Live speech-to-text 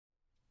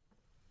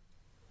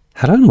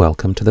Hello and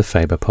welcome to the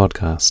Faber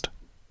podcast.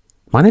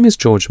 My name is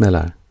George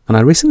Miller, and I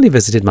recently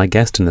visited my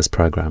guest in this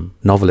programme,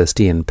 novelist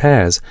Iain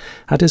Pears,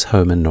 at his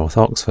home in North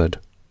Oxford.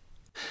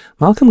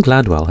 Malcolm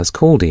Gladwell has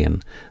called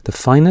Iain the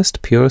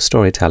finest pure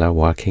storyteller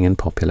working in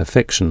popular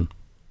fiction,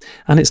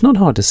 and it's not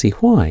hard to see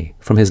why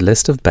from his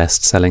list of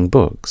best-selling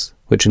books,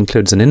 which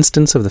includes an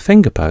instance of the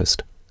Finger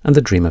Post and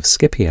the Dream of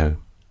Scipio.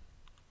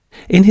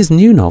 In his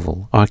new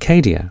novel,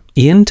 Arcadia,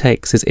 Iain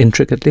takes his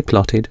intricately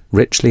plotted,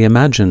 richly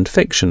imagined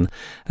fiction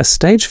a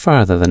stage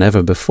further than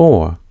ever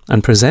before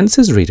and presents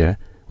his reader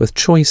with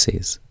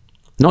choices,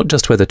 not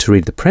just whether to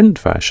read the print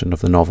version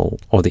of the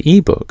novel or the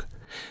e-book,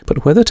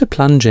 but whether to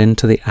plunge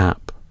into the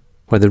app,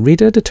 where the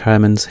reader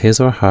determines his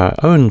or her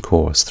own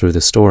course through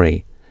the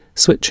story,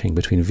 switching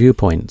between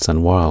viewpoints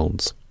and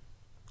worlds.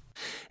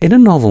 In a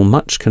novel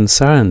much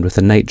concerned with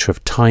the nature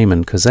of time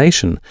and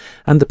causation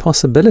and the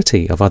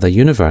possibility of other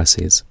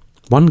universes,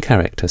 one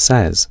character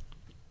says,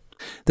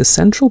 "The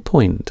central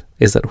point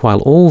is that while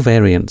all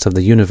variants of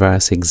the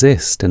universe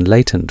exist in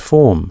latent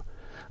form,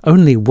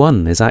 only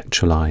one is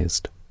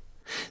actualized.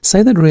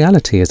 Say that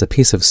reality is a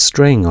piece of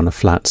string on a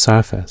flat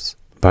surface,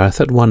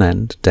 birth at one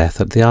end, death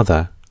at the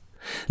other.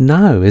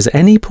 Now is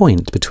any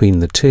point between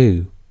the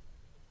two.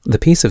 The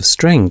piece of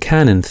string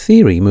can, in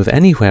theory, move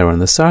anywhere on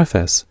the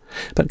surface,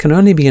 but can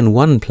only be in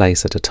one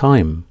place at a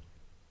time.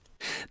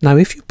 Now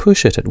if you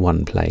push it at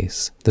one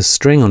place, the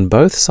string on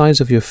both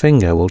sides of your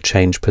finger will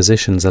change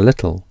positions a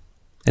little.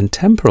 In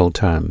temporal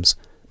terms,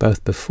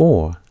 both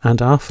before and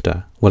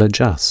after will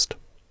adjust."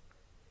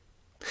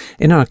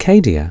 In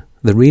Arcadia,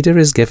 the reader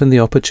is given the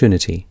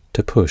opportunity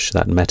to push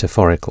that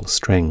metaphorical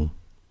string.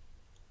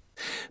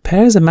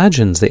 Pears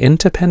imagines the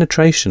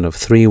interpenetration of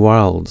three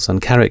worlds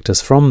and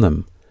characters from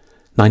them: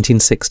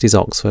 1960s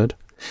Oxford,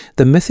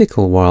 the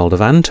mythical world of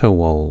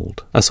Anterwold,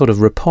 a sort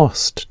of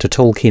riposte to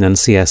Tolkien and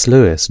C.S.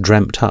 Lewis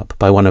dreamt up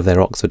by one of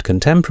their Oxford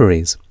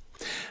contemporaries,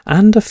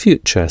 and a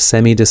future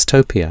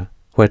semi-dystopia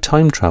where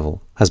time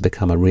travel has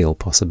become a real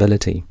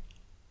possibility.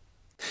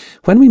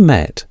 When we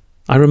met,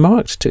 I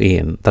remarked to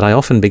Iain that I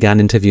often began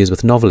interviews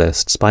with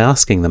novelists by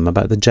asking them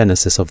about the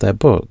genesis of their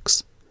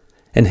books.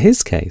 In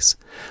his case,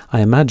 I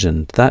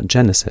imagined that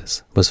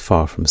genesis was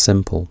far from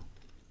simple.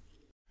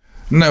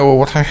 No, well,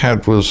 what I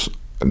had was,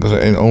 because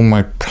in all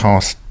my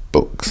past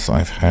books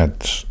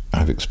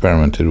I've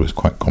experimented with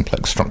quite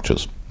complex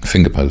structures.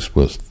 Finger Post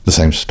was the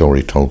same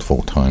story told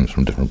 4 times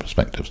from different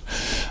perspectives.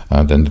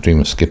 Then The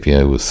Dream of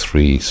Scipio was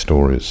 3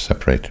 stories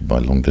separated by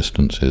long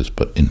distances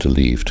but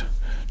interleaved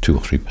 2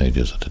 or 3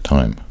 pages at a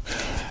time.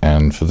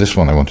 And for this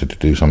one I wanted to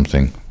do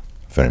something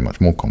very much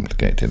more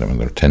complicated. I mean,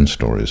 there are 10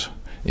 stories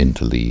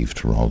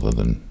interleaved rather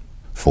than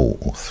 4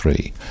 or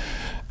 3.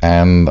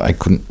 And I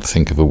couldn't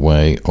think of a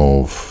way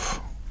of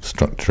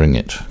structuring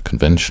it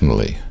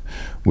conventionally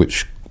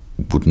which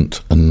wouldn't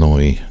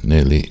annoy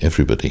nearly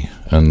everybody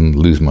and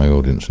lose my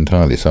audience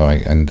entirely. So I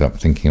ended up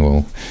thinking,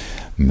 well,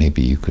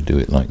 maybe you could do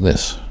it like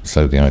this.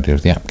 So the idea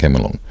of the app came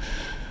along.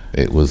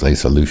 It was a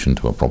solution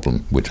to a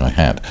problem which I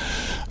had,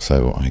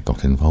 so I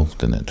got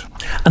involved in it.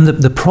 And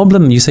the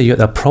problem, you say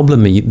the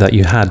problem that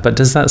you had, but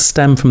does that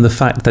stem from the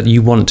fact that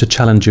you want to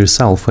challenge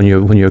yourself when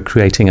you're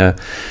creating a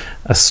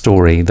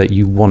story, that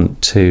you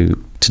want to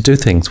do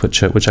things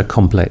which are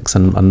complex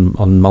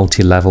and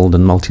multi-leveled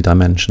and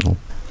multi-dimensional?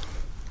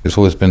 It's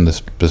always been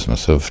this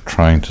business of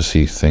trying to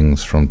see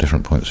things from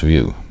different points of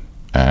view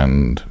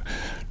and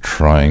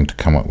trying to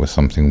come up with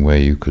something where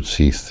you could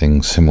see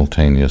things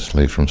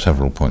simultaneously from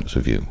several points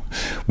of view,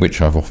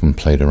 which I've often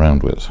played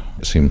around with.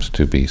 It seems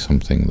to be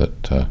something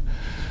that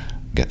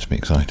gets me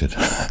excited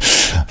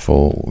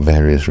for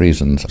various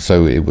reasons.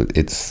 So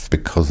it's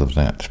because of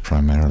that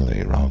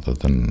primarily rather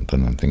than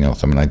anything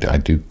else. I mean, I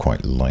do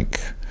quite like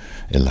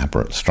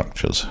elaborate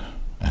structures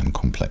and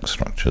complex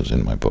structures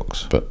in my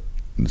books, but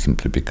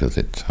simply because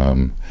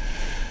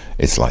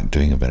it's like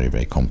doing a very,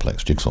 very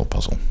complex jigsaw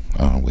puzzle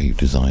where you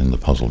design the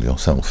puzzle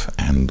yourself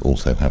and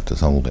also have to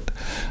solve it.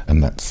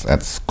 And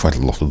that's quite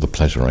a lot of the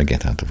pleasure I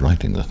get out of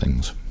writing the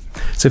things.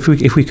 So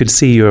if we could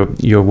see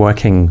your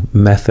working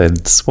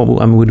methods,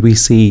 would we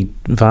see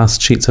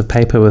vast sheets of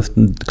paper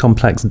with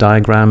complex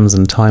diagrams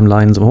and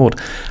timelines?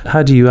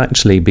 How do you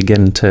actually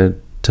begin to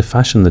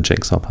fashion the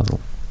jigsaw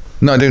puzzle?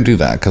 No, I don't do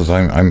that because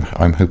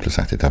I'm hopeless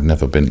at it. I've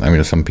never been. I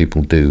mean, some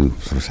people do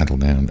sort of settle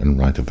down and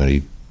write a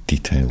very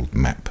detailed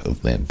map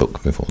of their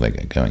book before they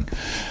get going,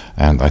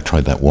 and I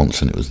tried that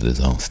once and it was a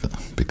disaster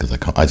because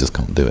I just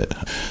can't do it.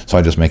 So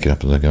I just make it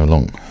up as I go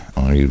along.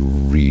 I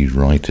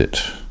rewrite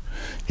it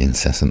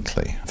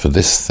incessantly. For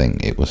this thing,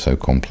 it was so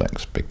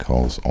complex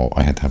because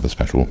I had to have a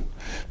special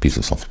piece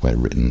of software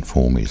written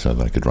for me so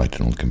that I could write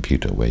it on the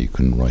computer, where you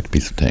can write a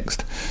piece of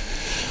text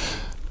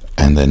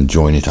and then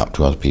join it up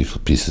to other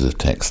pieces of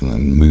text and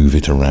then move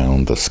it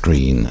around the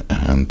screen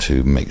and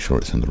to make sure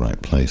it's in the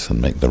right place and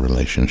make the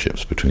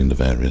relationships between the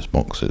various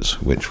boxes,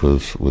 which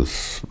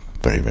was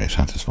very, very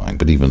satisfying.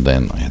 But even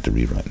then I had to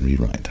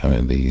rewrite.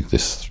 I mean,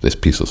 this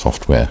piece of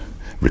software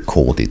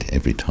recorded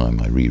every time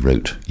I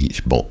rewrote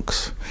each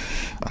box,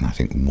 and I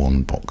think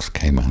one box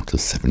came out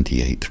as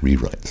 78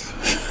 rewrites.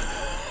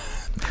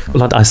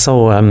 Well, I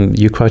saw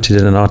you quoted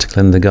in an article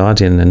in The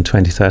Guardian in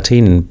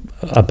 2013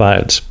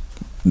 about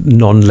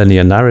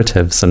non-linear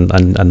narratives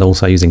and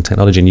also using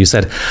technology, and you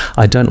said,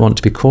 I don't want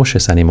to be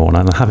cautious anymore.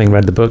 And having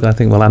read the book, I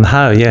think, well, and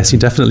how? Yes, you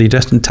definitely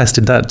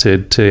tested that to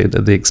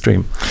the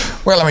extreme.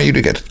 Well, I mean, you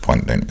do get to the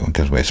point, don't you?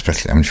 Because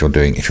especially, I mean,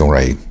 if you're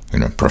a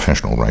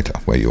professional writer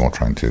where you are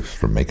trying to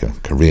sort of make a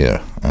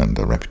career and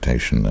a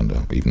reputation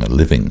and even a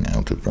living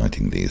out of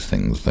writing these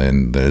things,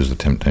 then there's a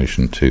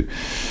temptation to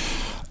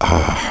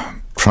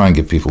try and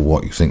give people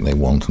what you think they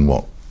want and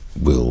what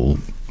will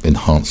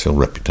enhance your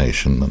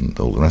reputation and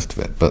all the rest of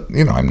it. But,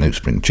 I'm no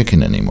spring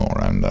chicken anymore,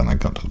 and I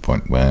got to the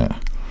point where,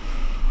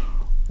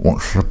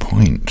 what's the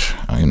point?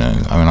 I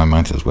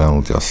might as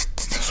well just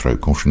throw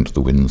caution to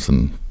the winds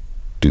and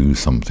do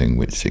something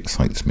which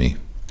excites me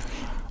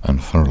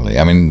and thoroughly.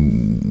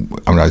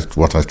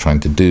 What I was trying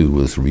to do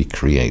was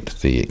recreate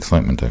the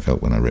excitement I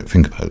felt when I wrote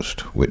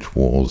Fingerpost, which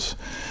was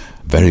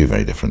very,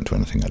 very different to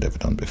anything I'd ever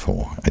done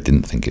before. I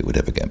didn't think it would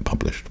ever get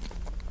published.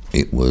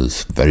 It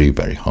was very,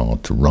 very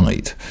hard to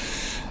write.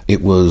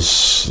 It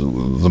was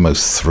the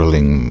most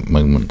thrilling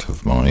moment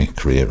of my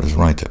career as a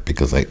writer,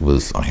 because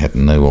I had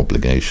no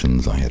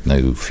obligations. I had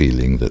no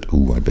feeling that,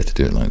 I'd better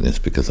do it like this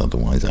because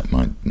otherwise I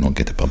might not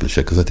get a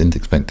publisher, because I didn't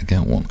expect to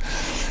get one.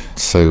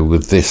 So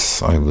with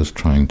this, I was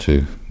trying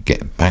to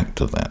get back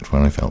to that,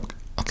 where I felt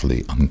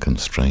utterly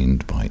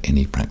unconstrained by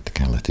any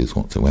practicalities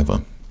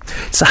whatsoever.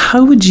 So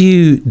how would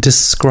you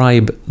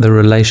describe the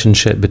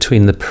relationship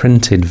between the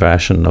printed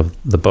version of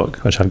the book,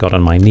 which I've got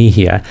on my knee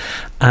here,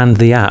 and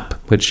the app,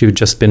 which you've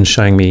just been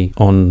showing me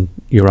on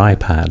your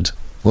iPad?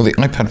 Well, the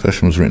iPad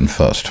version was written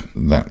first.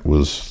 That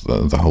was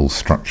the whole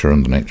structure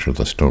and the nature of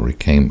the story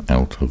came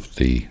out of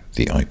the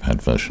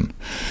iPad version.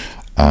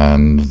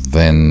 And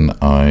then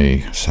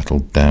I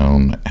settled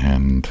down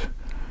and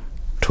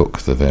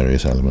took the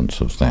various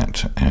elements of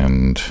that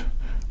and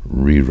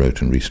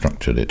rewrote and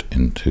restructured it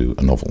into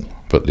a novel.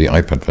 But the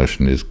iPad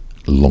version is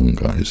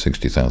longer, it's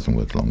 60,000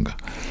 words longer.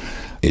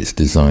 It's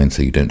designed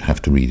so you don't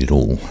have to read it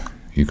all.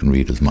 You can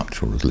read as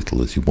much or as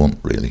little as you want,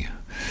 really.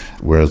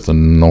 Whereas the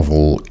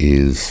novel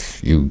is,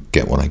 you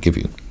get what I give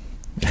you,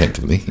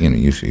 effectively.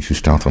 If you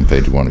start on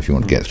page 1, if you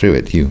want to get through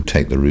it, you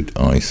take the route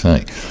I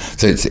say.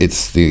 So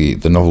it's the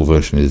novel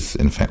version is,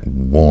 in fact,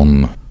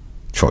 one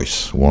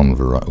choice,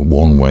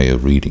 one way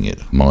of reading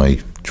it, my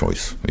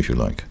choice, if you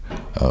like,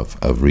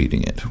 of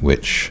reading it,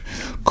 which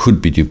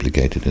could be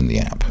duplicated in the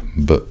app,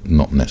 but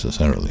not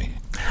necessarily.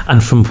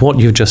 And from what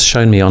you've just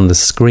shown me on the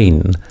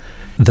screen,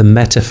 the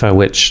metaphor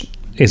which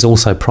is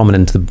also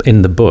prominent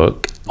in the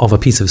book of a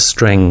piece of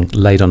string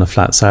laid on a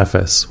flat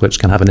surface, which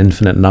can have an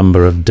infinite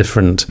number of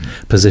different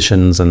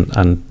positions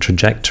and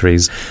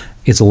trajectories,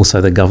 is also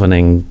the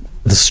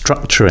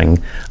structuring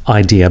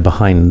idea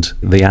behind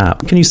the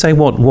app. Can you say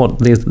what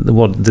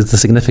the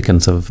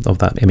significance of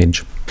that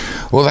image?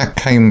 Well, that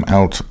came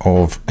out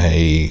of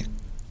a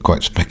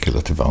quite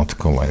speculative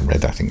article I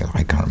read. I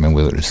can't remember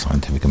whether it was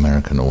Scientific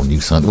American or New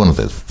Science, one of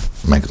those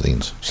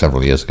magazines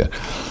several years ago,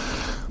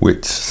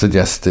 which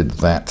suggested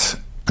that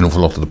an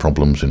awful lot of the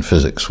problems in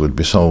physics would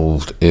be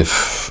solved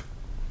if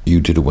you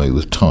did away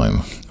with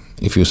time.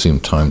 If you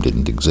assumed time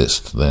didn't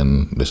exist,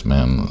 then this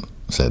man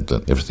said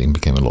that everything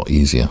became a lot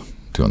easier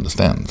to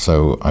understand.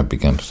 So I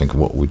began to think,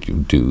 what would you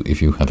do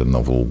if you had a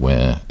novel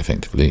where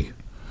effectively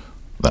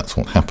that's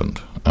what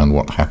happened? And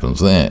what happens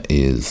there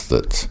is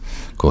that,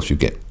 of course, you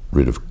get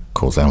rid of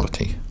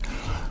causality,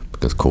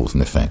 because cause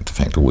and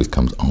effect always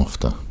comes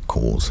after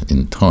cause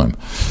in time.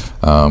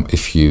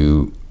 If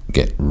you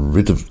get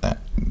rid of that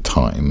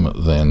time,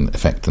 then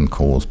effect and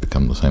cause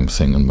become the same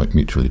thing and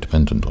mutually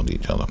dependent on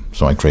each other.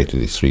 So I created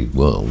these three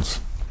worlds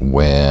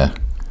where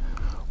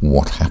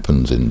what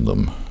happens in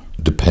them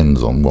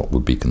depends on what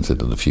would be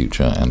considered the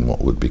future and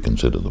what would be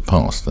considered the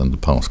past, and the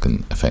past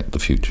can affect the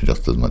future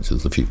just as much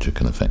as the future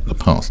can affect the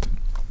past.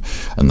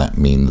 And that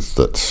means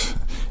that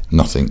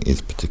nothing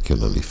is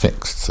particularly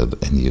fixed, so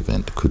that any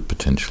event could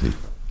potentially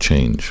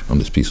change, and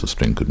this piece of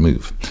string could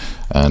move.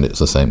 And it's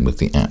the same with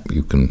the app.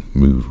 You can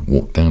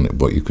walk down it,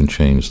 but you can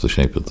change the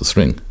shape of the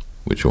string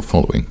which you're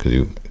following,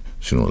 because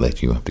sooner or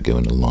later you have to go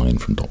in a line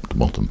from top to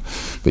bottom,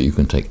 but you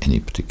can take any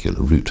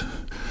particular route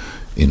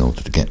in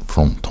order to get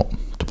from top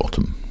to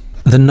bottom.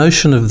 The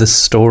notion of the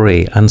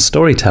story and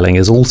storytelling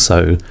is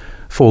also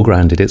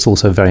foregrounded. It's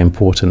also very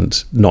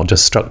important, not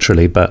just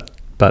structurally, but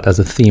as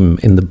a theme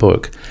in the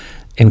book,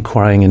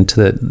 inquiring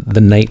into the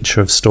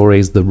nature of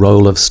stories, the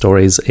role of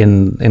stories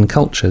in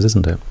cultures,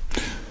 isn't it?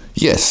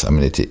 Yes,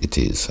 it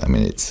is.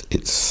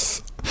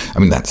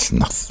 That's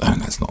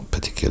not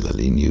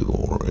particularly new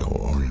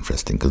or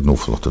interesting, because an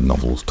awful lot of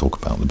novels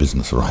talk about the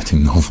business of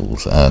writing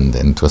novels, and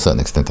to a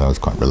certain extent I was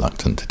quite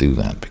reluctant to do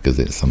that, because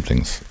it's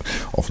something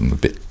a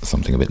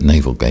bit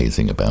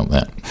navel-gazing about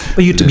that.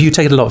 But you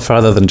take it a lot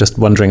further than just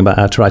wondering about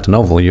how to write a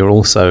novel. You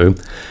also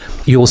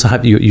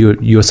have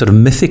your sort of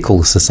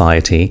mythical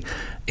society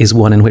is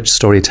one in which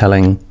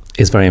storytelling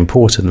is very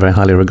important, very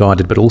highly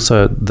regarded, but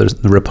also the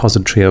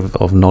repository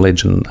of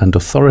knowledge and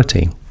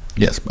authority.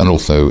 Yes, and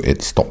also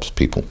it stops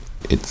people.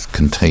 it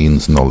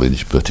contains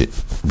knowledge, but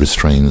it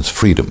restrains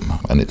freedom,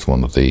 and it's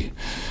one of the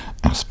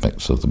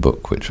aspects of the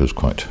book which was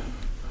quite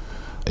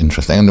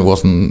interesting. And it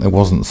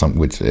wasn't something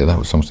which that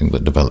was something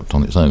that developed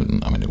on its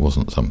own. I mean, it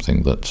wasn't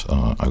something that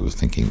I was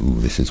thinking,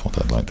 "Ooh, this is what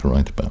I'd like to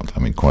write about." I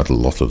mean, quite a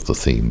lot of the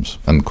themes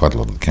and quite a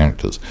lot of the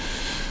characters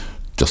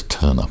just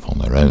turn up on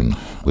their own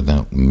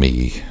without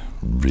me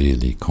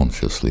really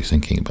consciously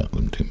thinking about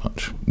them too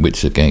much,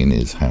 which again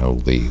is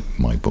how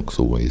my books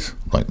always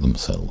write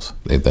themselves.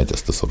 They're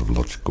just a sort of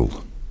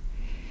logical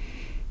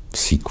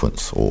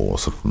sequence or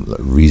sort of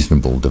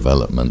reasonable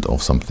development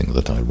of something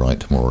that I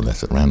write more or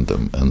less at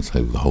random, and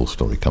so the whole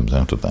story comes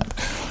out of that.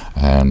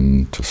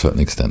 And to a certain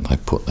extent I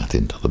put that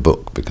into the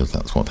book because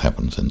that's what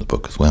happens in the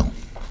book as well.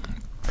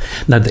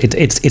 Now,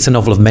 it's a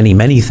novel of many,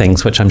 many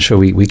things, which I'm sure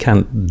we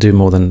can't do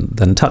more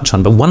than touch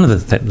on. But one of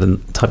the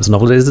types of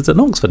novel is it's an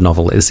Oxford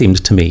novel, it seems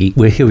to me.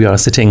 Here we are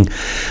sitting,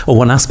 or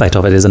one aspect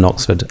of it is an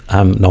Oxford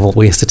novel.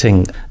 We're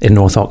sitting in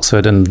North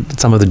Oxford, and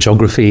some of the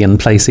geography and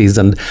places,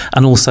 and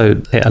also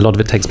a lot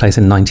of it takes place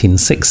in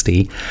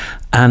 1960.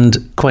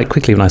 And quite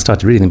quickly, when I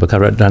started reading the book, I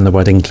wrote down the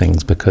word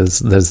Inklings, because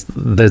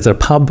there's a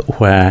pub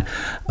where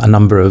a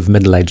number of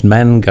middle-aged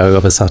men go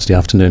of a Saturday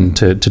afternoon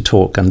to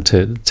talk and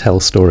to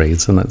tell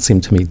stories, and that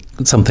seemed to me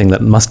something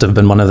that must have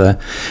been one of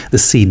the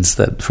seeds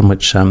from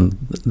which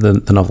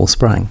the novel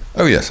sprang.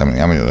 Oh yes, I mean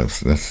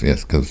that's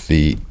yes, because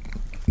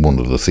one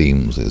of the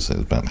themes is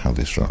about how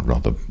this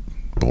rather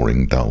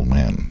boring, dull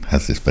man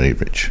has this very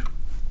rich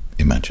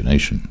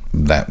imagination.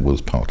 That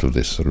was part of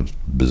this sort of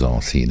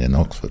bizarre scene in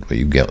Oxford where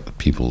you get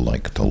people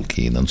like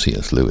Tolkien and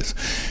C.S. Lewis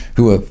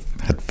who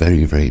had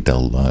very, very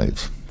dull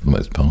lives for the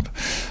most part,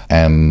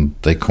 and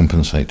they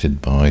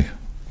compensated by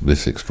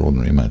this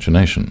extraordinary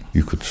imagination.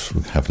 You could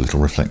sort of have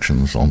little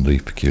reflections on the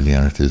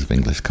peculiarities of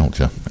English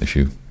culture if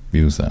you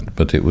use that,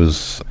 but it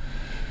was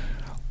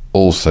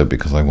also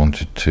because I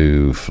wanted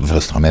to, for the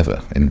first time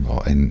ever,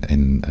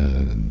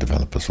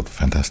 develop a sort of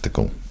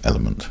fantastical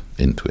element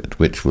into it,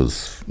 which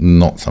was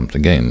not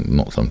something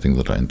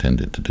that I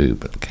intended to do,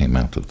 but came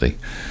out of the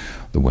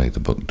way the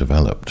book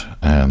developed.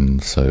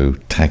 And so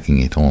tagging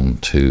it on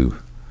to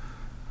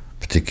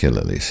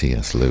particularly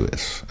C.S.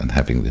 Lewis and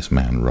having this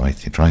man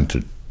trying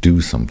to do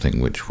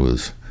something which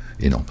was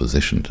in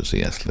opposition to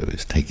C.S.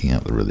 Lewis, taking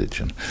out the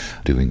religion,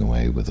 doing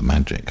away with the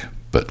magic,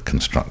 but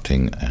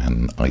constructing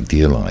an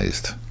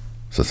idealized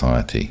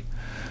society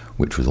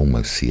which was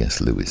almost C.S.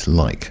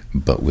 Lewis-like,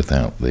 but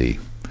without the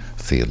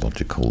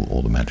theological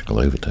or the magical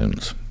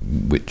overtones,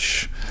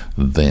 which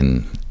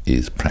then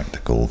is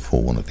practical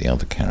for one of the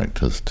other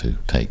characters to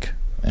take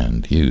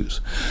and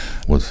use,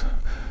 was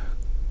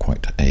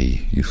quite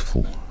a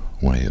useful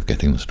way of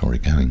getting the story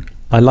going.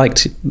 I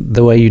liked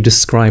the way you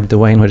described the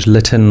way in which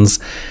Lytton's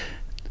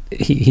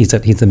he's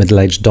the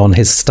middle-aged Don.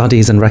 His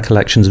studies and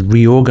recollections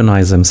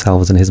reorganize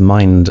themselves in his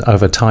mind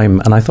over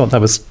time, and I thought that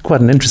was quite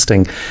an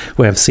interesting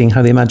way of seeing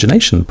how the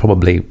imagination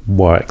probably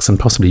works, and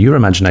possibly your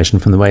imagination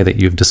from the way that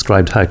you've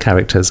described how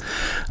characters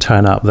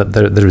turn up, that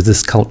there is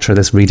this culture,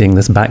 this reading,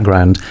 this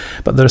background,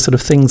 but there are sort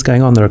of things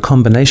going on, there are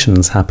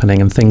combinations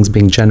happening and things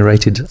being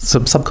generated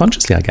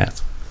subconsciously, I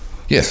guess.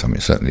 Yes, I mean,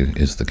 it certainly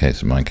is the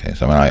case in my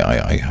case. I mean,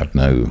 I had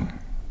no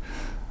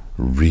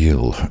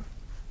real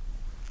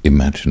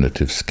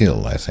imaginative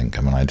skill, I think.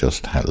 I mean, I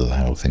just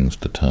allow things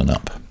to turn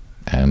up.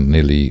 And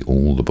nearly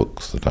all the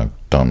books that I've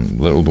done,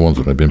 all the ones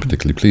that I've been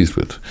particularly pleased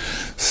with,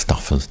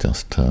 stuff has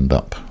just turned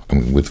up. I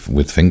mean,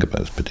 with Finger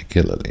Post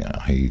particularly,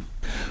 I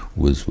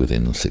was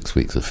within 6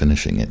 weeks of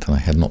finishing it, and I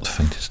had not the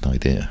faintest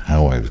idea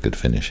how I was going to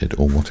finish it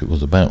or what it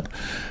was about.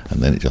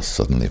 And then it just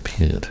suddenly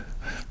appeared,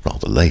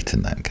 rather late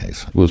in that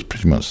case. It was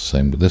pretty much the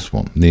same with this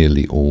one.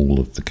 Nearly all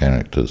of the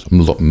characters,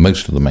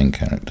 most of the main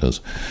characters,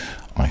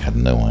 I had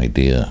no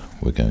idea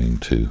were going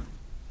to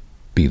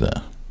be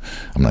there.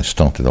 I mean, I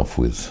started off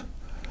with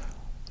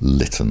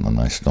Lytton, and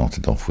I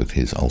started off with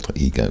his alter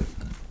ego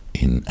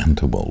in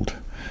Anterwold,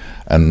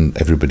 and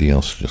everybody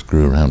else just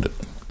grew around it.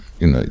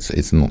 You know,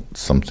 it's not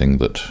something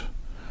that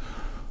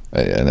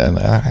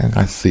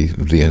I see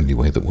the only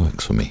way that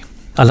works for me.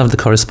 I love the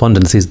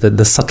correspondences,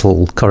 the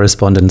subtle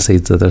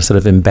correspondences that are sort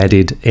of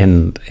embedded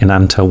in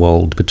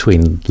Anterwold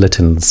between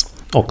Lytton's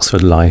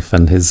Oxford life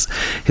and his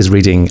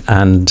reading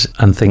and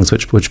things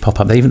which pop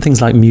up. Even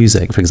things like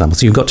music, for example.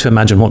 So you've got to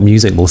imagine what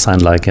music will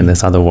sound like in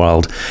this other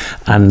world,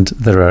 and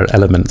there are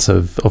elements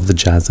of the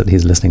jazz that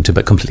he's listening to,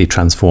 but completely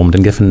transformed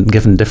and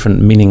given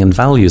different meaning and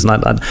values.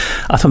 And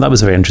I thought that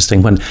was very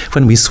interesting.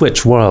 When we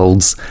switch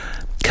worlds,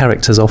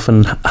 characters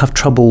often have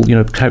trouble.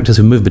 Characters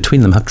who move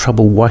between them have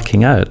trouble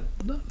working out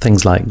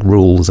things like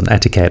rules and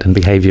etiquette and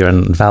behaviour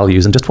and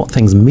values and just what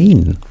things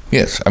mean.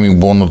 Yes, I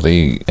mean, one of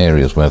the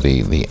areas where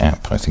the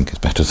app, I think, is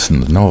better than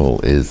the novel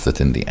is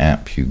that in the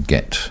app you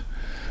get,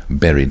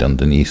 buried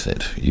underneath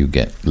it, you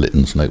get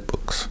Lytton's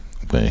notebooks,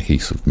 where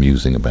he's sort of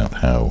musing about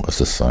how a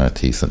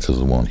society such as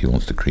the one he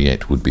wants to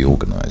create would be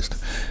organised,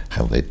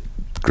 how they'd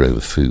grow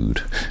the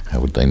food, how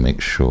would they make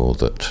sure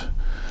that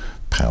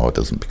power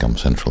doesn't become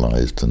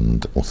centralised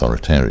and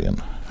authoritarian,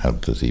 how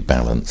does he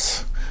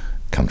balance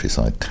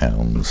countryside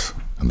towns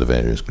and the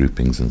various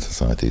groupings in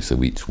society,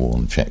 so each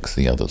one checks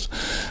the others.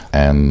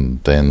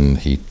 And then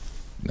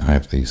I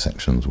have these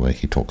sections where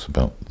he talks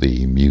about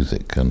the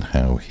music and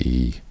how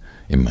he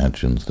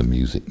imagines the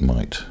music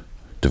might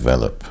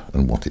develop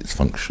and what its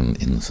function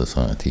in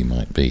society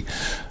might be,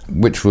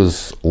 which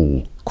was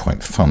all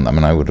quite fun. I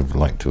mean, I would have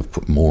liked to have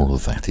put more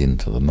of that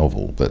into the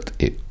novel, but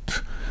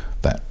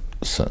that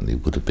certainly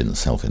would have been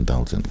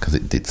self-indulgent, because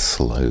it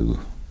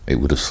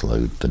would have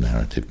slowed the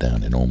narrative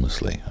down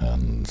enormously,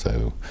 and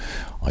so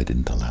I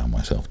didn't allow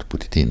myself to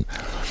put it in.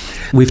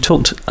 We've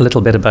talked a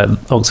little bit about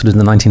Oxford in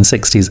the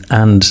 1960s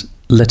and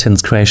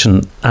Lytton's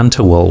creation,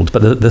 Anterworld,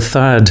 but the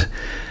third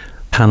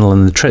panel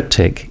in the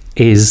triptych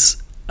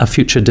is a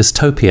future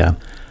dystopia.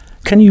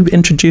 Can you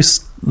introduce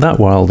that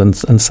world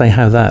and say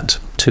how that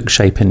took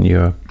shape in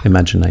your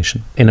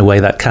imagination in a way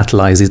that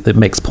catalyses, that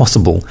makes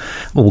possible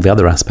all the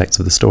other aspects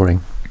of the story?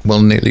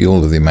 Well, nearly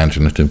all of the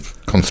imaginative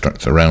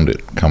constructs around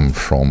it come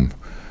from,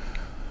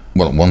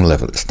 well, at one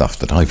level it's stuff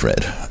that I've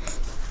read,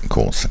 of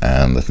course,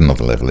 and at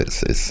another level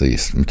it's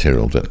the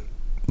material that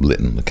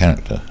Lytton, the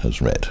character,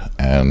 has read.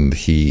 And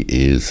he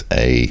is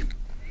an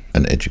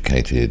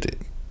educated,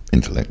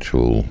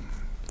 intellectual,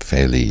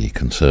 fairly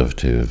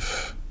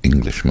conservative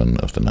Englishman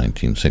of the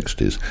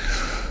 1960s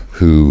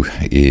who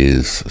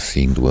is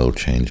seeing the world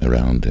change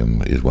around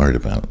him, is worried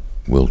about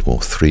World War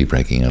III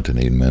breaking out at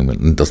any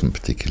moment, and doesn't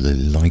particularly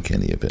like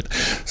any of it.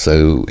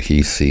 So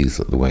he sees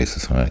that the way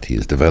society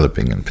is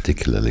developing, and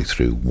particularly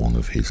through one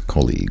of his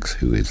colleagues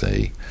who is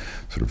a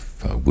sort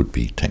of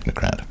would-be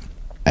technocrat,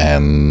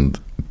 and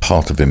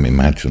part of him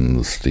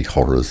imagines the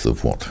horrors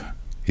of what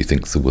he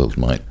thinks the world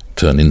might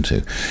turn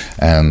into,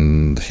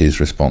 and his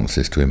response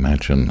is to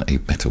imagine a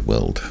better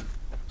world,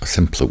 a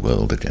simpler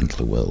world, a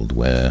gentler world,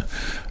 where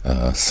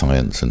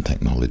science and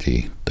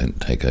technology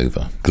don't take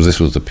over. Because this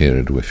was the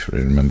period, which I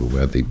remember,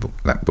 where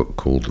that book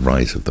called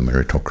Rise of the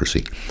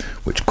Meritocracy,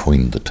 which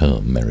coined the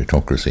term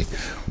meritocracy,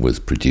 was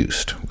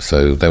produced.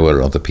 So there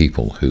were other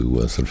people who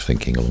were sort of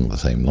thinking along the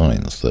same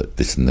lines, that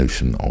this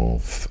notion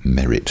of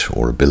merit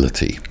or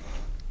ability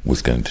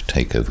was going to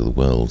take over the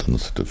world, and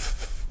sort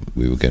of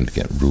we were going to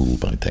get ruled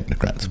by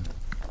technocrats.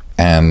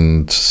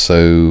 And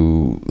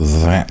so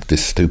that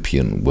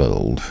dystopian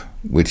world,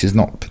 which is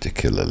not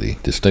particularly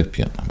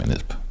dystopian, I mean,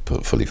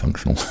 it's fully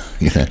functional,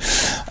 you know.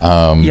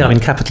 I mean,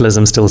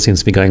 capitalism still seems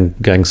to be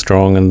going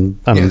strong, and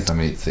yes, I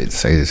mean, he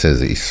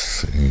says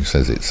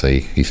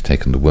he's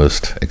taken the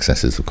worst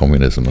excesses of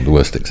communism and the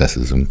worst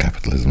excesses of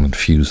capitalism and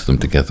fused them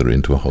together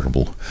into a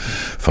horrible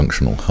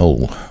functional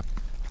whole.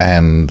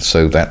 And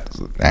so that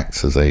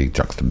acts as a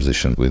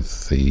juxtaposition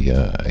with the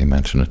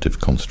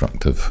imaginative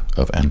construct of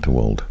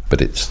Anterworld.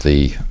 But it's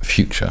the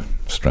future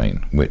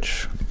strain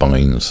which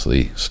binds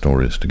the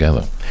stories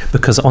together.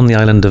 Because on the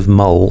island of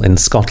Mull in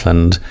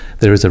Scotland,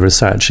 there is a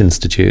research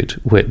institute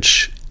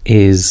which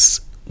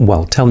is...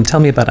 Well, tell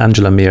me about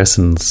Angela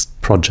Mearson's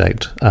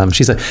project.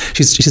 She's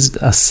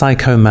a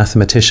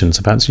psychomathematician,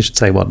 so perhaps you should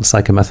say what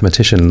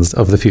psychomathematicians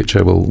of the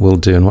future will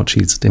do and what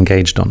she's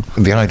engaged on.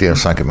 The idea of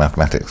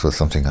psychomathematics was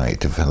something I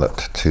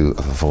developed to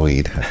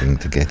avoid having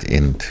to get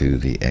into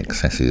the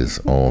excesses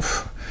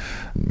of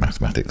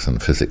mathematics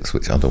and physics,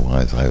 which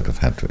otherwise I would have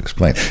had to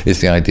explain.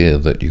 It's the idea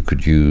that you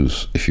could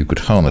use, if you could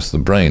harness the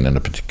brain in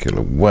a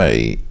particular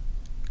way,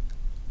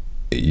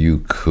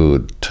 you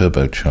could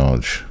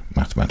turbocharge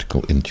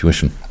mathematical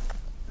intuition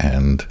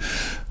and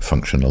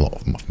function a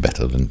lot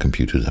better than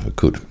computers ever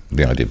could.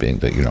 The idea being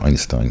that, you know,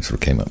 Einstein sort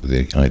of came up with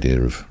the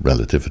idea of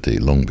relativity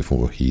long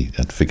before he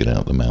had figured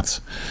out the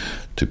maths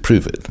to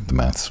prove it. The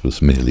maths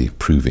was merely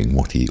proving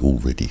what he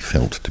already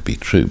felt to be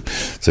true.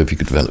 So if you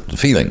could develop the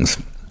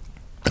feelings,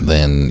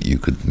 then you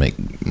could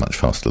make much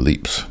faster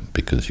leaps,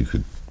 because you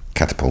could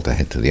catapult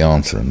ahead to the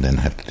answer and then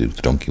have to do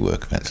the donkey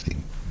work of actually,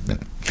 you know,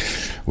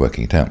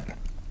 working it out.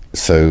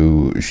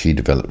 So she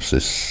develops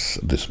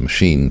this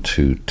machine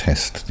to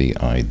test the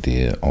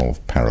idea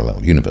of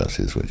parallel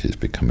universes, which is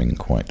becoming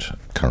quite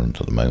current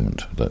at the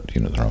moment. That,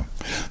 you know,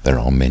 there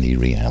are many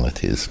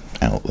realities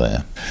out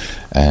there,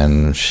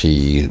 and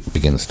she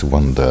begins to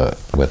wonder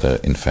whether,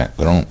 in fact,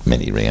 there aren't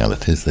many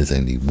realities. There's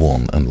only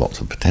one, and lots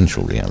of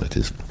potential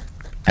realities.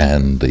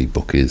 And the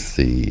book is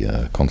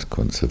the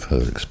consequence of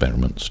her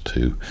experiments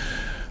to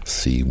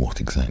see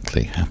what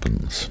exactly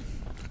happens.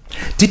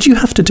 Did you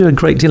have to do a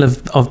great deal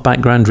of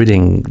background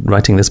reading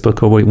writing this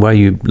book, or were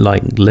you,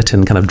 like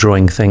Lytton, kind of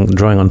drawing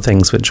on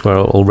things which were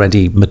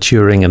already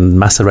maturing and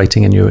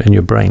macerating in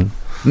your brain?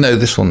 No,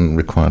 this one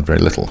required very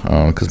little,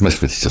 because most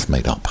of it is just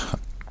made up.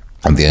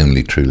 And the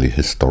only truly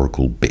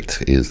historical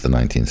bit is the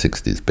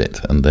 1960s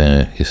bit, and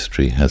their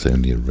history has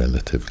only a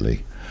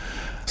relatively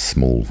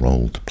small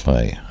role to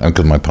play.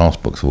 Because my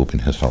past books have all been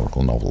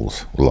historical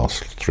novels. The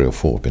last 3 or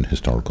 4 have been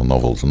historical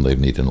novels, and they've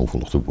needed an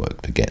awful lot of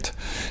work to get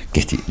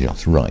it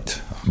just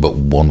right. But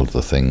one of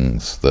the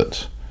things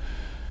that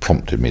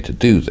prompted me to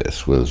do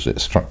this was, it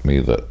struck me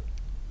that, you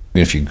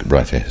know, if you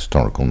write a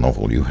historical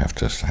novel, you have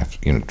to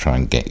try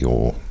and get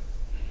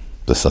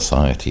the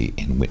society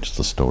in which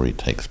the story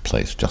takes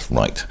place just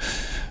right,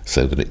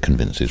 so that it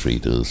convinces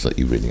readers that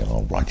you really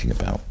are writing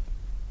about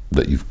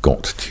that you've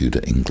got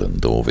Tudor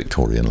England or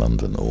Victorian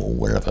London or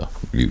wherever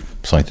you've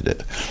cited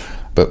it.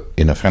 But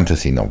in a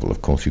fantasy novel,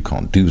 of course, you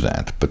can't do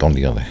that. But on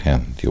the other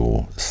hand,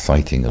 your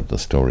citing of the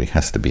story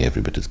has to be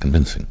every bit as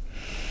convincing.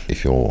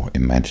 If you're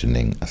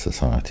imagining a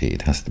society,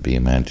 it has to be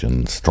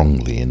imagined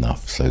strongly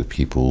enough so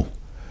people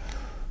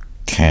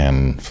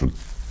can sort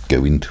of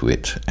go into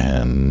it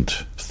and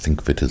think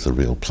of it as a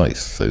real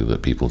place, so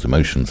that people's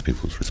emotions,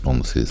 people's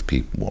responses,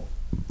 what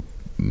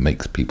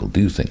makes people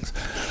do things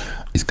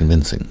is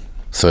convincing.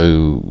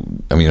 So,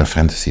 I mean, a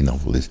fantasy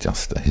novel is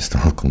just a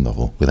historical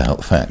novel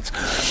without facts,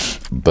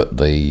 but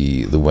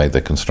the way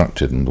they're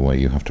constructed and the way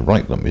you have to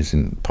write them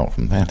apart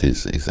from that,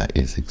 is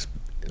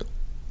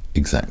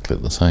exactly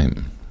the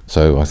same.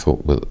 So I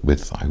thought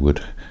I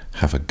would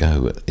have a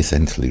go at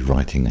essentially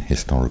writing a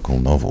historical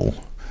novel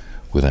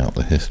without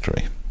the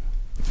history,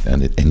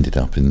 and it ended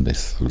up in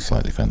this sort of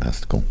slightly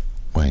fantastical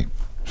way.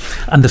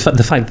 And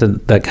the fact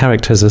that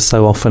characters are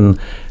so often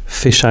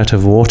fish out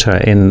of water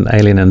in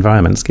alien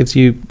environments gives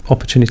you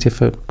opportunity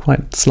for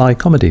quite sly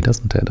comedy,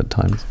 doesn't it, at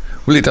times?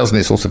 Well, it does, and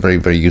it's also very,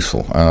 very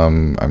useful.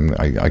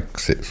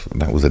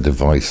 That was a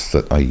device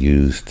that I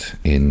used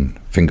in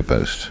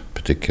Fingerpost,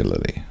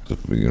 particularly.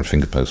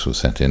 Fingerpost was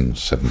set in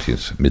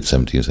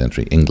mid-17th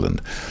century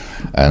England,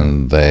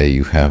 and there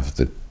you have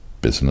the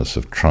business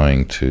of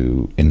trying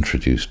to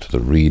introduce to the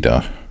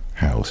reader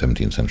how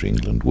 17th century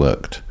England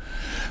worked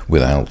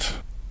without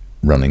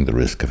running the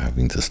risk of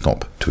having to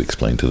stop to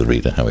explain to the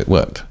reader how it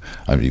worked.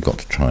 I mean, you've got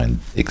to try and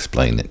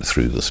explain it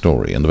through the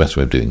story, and the best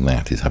way of doing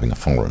that is having a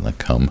foreigner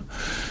come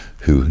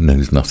who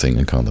knows nothing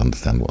and can't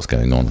understand what's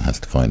going on and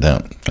has to find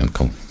out, and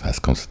has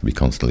to be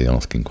constantly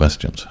asking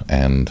questions.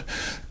 And a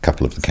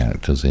couple of the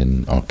characters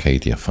in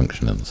Arcadia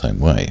function in the same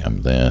way. I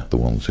mean, they're the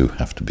ones who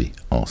have to be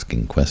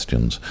asking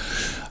questions,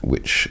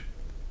 which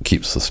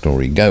keeps the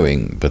story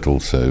going, but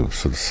also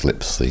sort of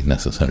slips the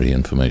necessary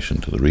information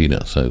to the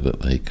reader so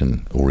that they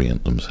can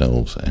orient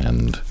themselves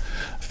and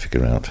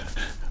figure out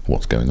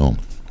what's going on.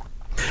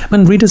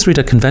 When readers read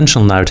a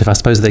conventional narrative, I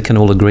suppose they can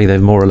all agree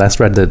they've more or less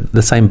read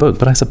the same book,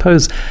 but I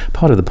suppose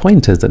part of the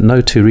point is that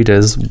no two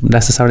readers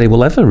necessarily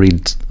will ever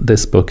read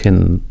this book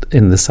in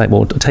the same,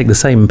 or take the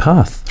same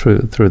path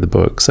through the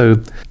book.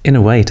 So in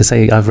a way, to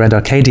say I've read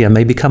Arcadia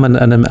may become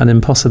an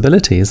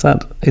impossibility. Is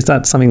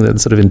that something that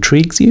sort of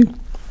intrigues you?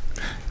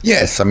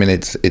 Yes, I mean,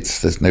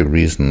 there's no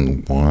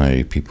reason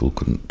why people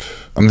couldn't.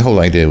 I mean, the whole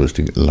idea was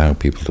to allow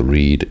people to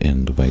read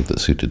in the way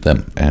that suited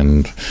them,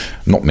 and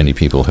not many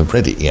people have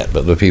read it yet,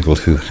 but the people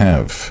who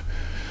have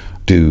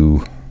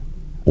do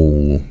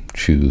all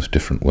choose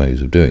different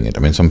ways of doing it.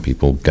 I mean, some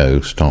people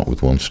start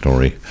with one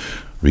story,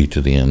 read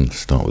to the end,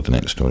 start with the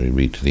next story,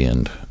 read to the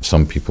end.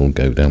 Some people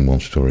go down one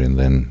story and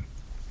then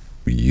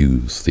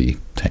use the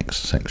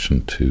text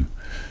section to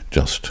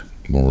just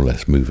more or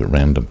less move at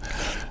random,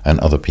 and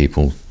other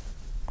people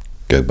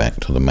go back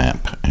to the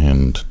map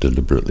and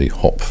deliberately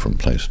hop from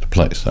place to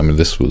place. I mean,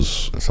 this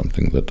was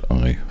something that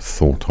I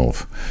thought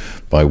of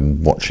by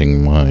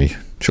watching my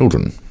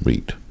children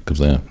read, because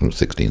they're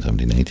 16,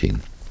 17,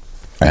 18,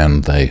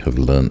 and they have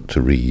learnt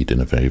to read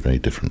in a very, very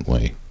different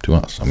way to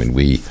us. I mean,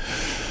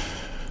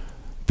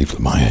 people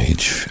at my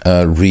age,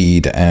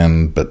 read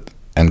and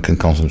can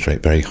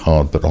concentrate very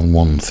hard, but on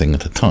one thing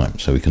at a time.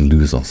 So we can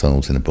lose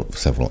ourselves in a book for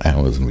several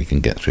hours, and we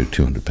can get through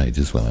 200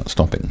 pages without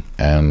stopping.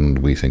 And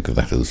we think of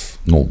that as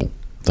normal.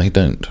 They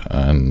don't,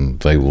 and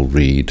they will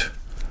read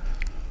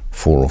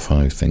 4 or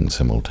 5 things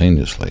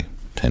simultaneously,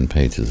 10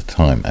 pages at a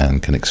time,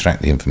 and can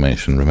extract the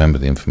information, remember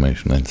the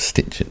information, and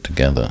stitch it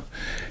together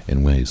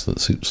in ways that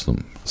suits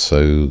them.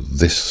 So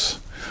this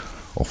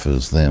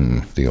offers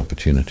them the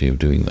opportunity of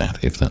doing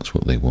that if that's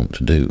what they want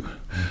to do.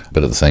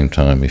 But at the same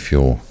time, if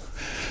you're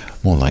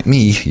more like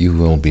me, you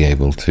will be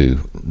able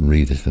to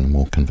read it in a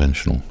more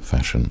conventional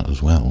fashion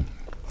as well.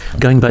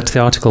 Going back to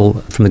the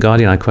article from The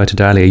Guardian I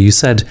quoted earlier, you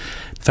said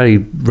very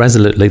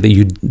resolutely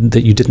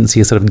that you didn't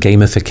see a sort of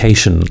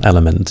gamification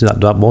element.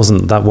 That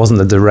wasn't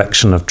the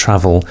direction of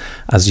travel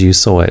as you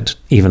saw it,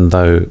 even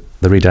though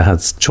the reader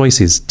has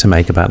choices to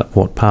make about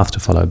what path to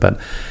follow. But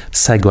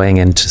segueing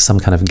into some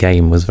kind of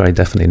game was very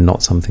definitely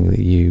not something that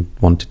you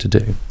wanted to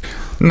do.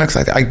 No,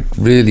 I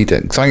really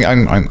don't. Because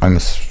I'm a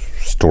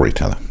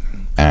storyteller,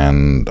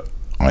 and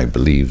I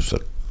believe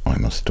that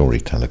I'm a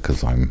storyteller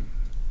because I'm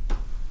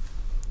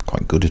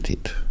quite good at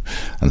it,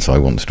 and so I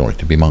want the story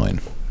to be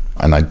mine.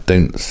 And I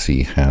don't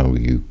see how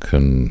you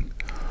can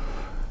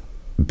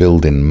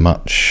build in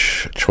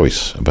much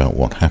choice about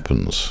what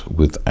happens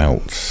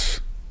without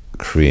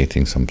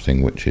creating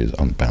something which is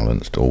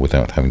unbalanced, or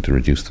without having to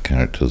reduce the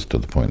characters to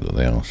the point that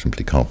they are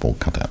simply cardboard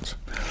cutouts.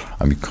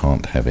 I mean, you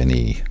can't have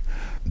any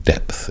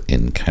depth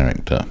in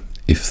character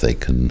if they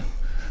can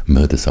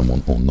murder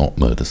someone or not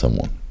murder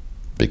someone,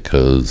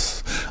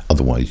 because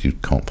otherwise you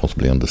can't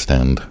possibly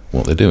understand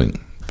what they're doing.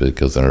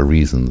 Because there are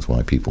reasons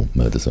why people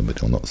murder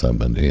somebody or not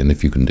somebody, and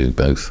if you can do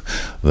both,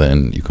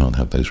 then you can't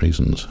have those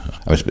reasons.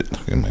 I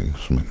mean,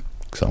 my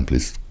example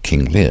is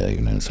King Lear.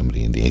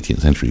 Somebody in the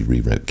 18th century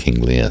rewrote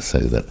King Lear so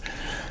that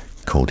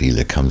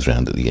Cordelia comes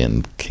round at the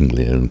end, King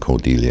Lear and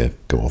Cordelia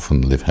go off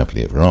and live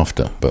happily ever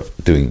after. But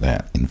doing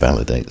that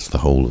invalidates the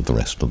whole of the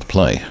rest of the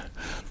play,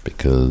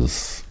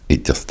 because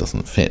it just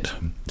doesn't fit.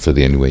 So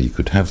the only way you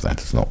could have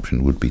that as an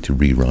option would be to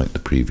rewrite the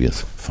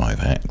previous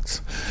 5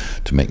 acts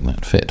to make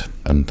that fit.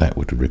 And that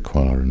would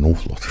require an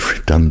awful lot of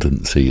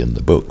redundancy in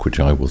the book, which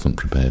I wasn't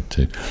prepared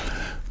to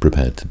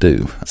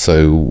do.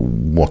 So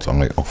what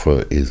I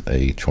offer is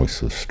a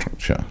choice of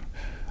structure.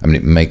 I mean,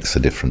 it makes a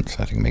difference.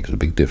 I think it makes a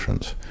big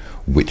difference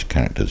which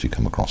characters you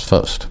come across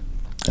first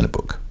in a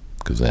book,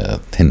 because they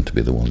tend to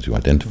be the ones you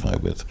identify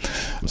with.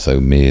 So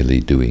merely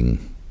doing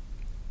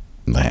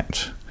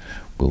that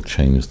will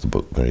change the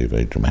book very,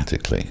 very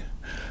dramatically.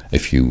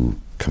 If you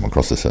come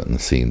across a certain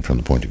scene from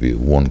the point of view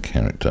of one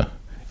character,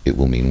 it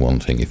will mean one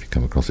thing. If you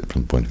come across it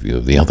from the point of view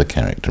of the other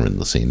character in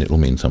the scene, it will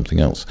mean something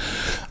else.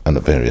 And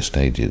at various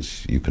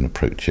stages, you can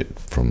approach it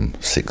from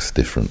 6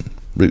 different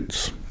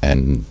routes,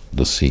 and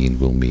the scene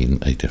will mean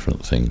a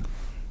different thing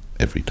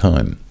every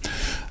time.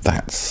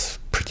 That's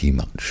pretty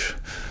much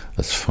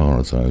as far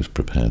as I was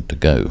prepared to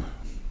go.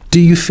 Do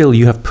you feel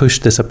you have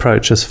pushed this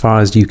approach as far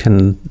as you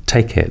can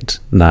take it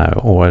now,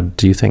 or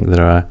do you think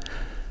there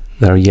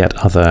are yet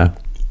other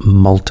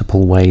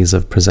multiple ways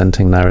of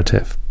presenting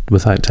narrative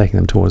without taking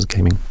them towards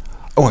gaming?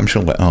 Oh, I'm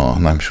sure there are,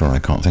 and I'm sure I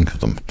can't think of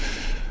them.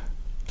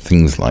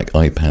 Things like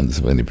iPads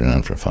have only been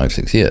around for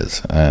 5-6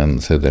 years,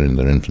 and so they're in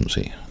their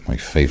infancy. My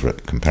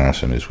favourite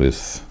comparison is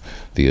with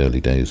the early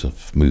days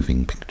of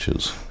moving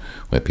pictures,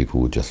 where people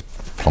would just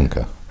plonk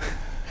a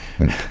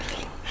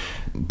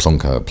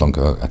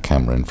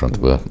camera in front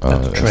of a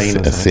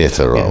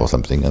theatre or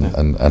something,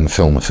 and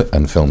film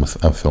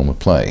a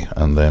play,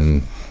 and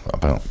then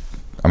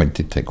it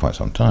did take quite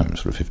some time,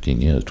 sort of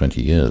 15 years,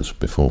 20 years,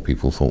 before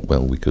people thought,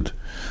 well, we could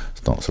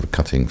start sort of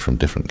cutting from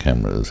different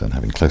cameras and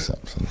having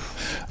close-ups and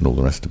all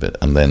the rest of it,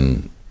 and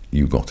then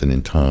you got an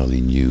entirely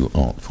new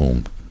art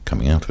form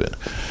coming out of it.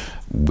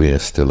 We're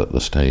still at the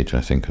stage,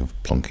 I think, of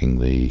plonking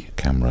the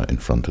camera in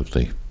front of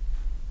the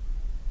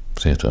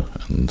theatre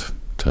and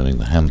turning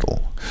the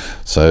handle.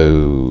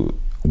 So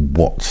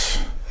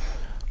what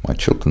my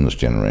children's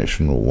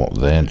generation, or what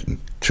their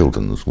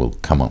children's will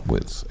come up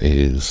with,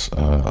 is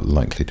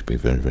likely to be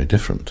very, very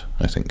different,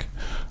 I think.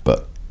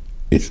 But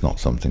it's not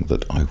something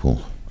that I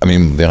will... I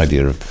mean, the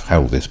idea of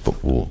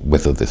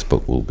whether this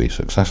book will be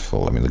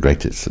successful, I mean, the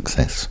greatest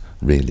success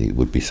really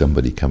would be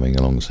somebody coming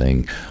along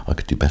saying, I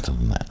could do better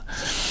than that,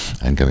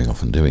 and going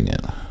off and doing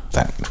it.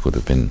 That would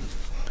have been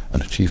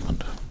an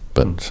achievement.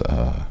 But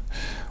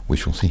we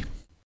shall see.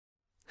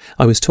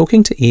 I was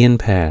talking to Iain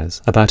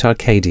Pears about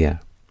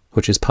Arcadia,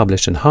 which is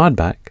published in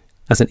hardback,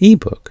 as an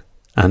e-book,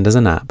 and as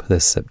an app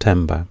this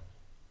September.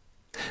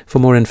 For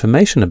more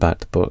information about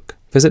the book,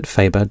 visit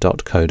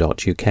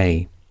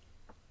faber.co.uk.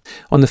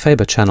 On the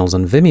Faber channels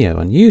on Vimeo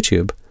and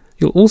YouTube,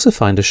 you'll also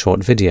find a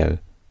short video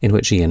in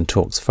which Iain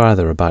talks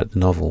further about the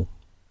novel.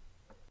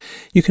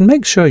 You can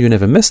make sure you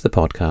never miss the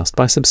podcast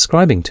by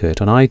subscribing to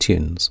it on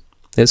iTunes.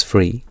 It's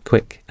free,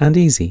 quick, and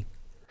easy.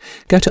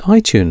 Go to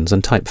iTunes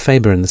and type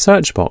Faber in the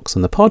search box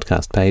on the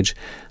podcast page,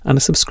 and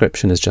a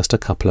subscription is just a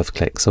couple of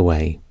clicks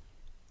away.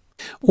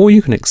 Or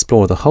you can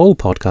explore the whole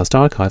podcast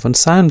archive on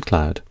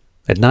SoundCloud.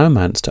 It now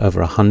amounts to over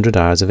 100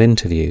 hours of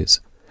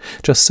interviews.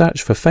 Just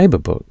search for Faber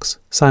Books,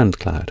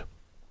 SoundCloud.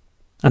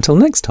 Until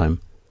next time,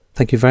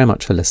 thank you very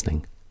much for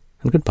listening,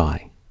 and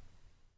goodbye.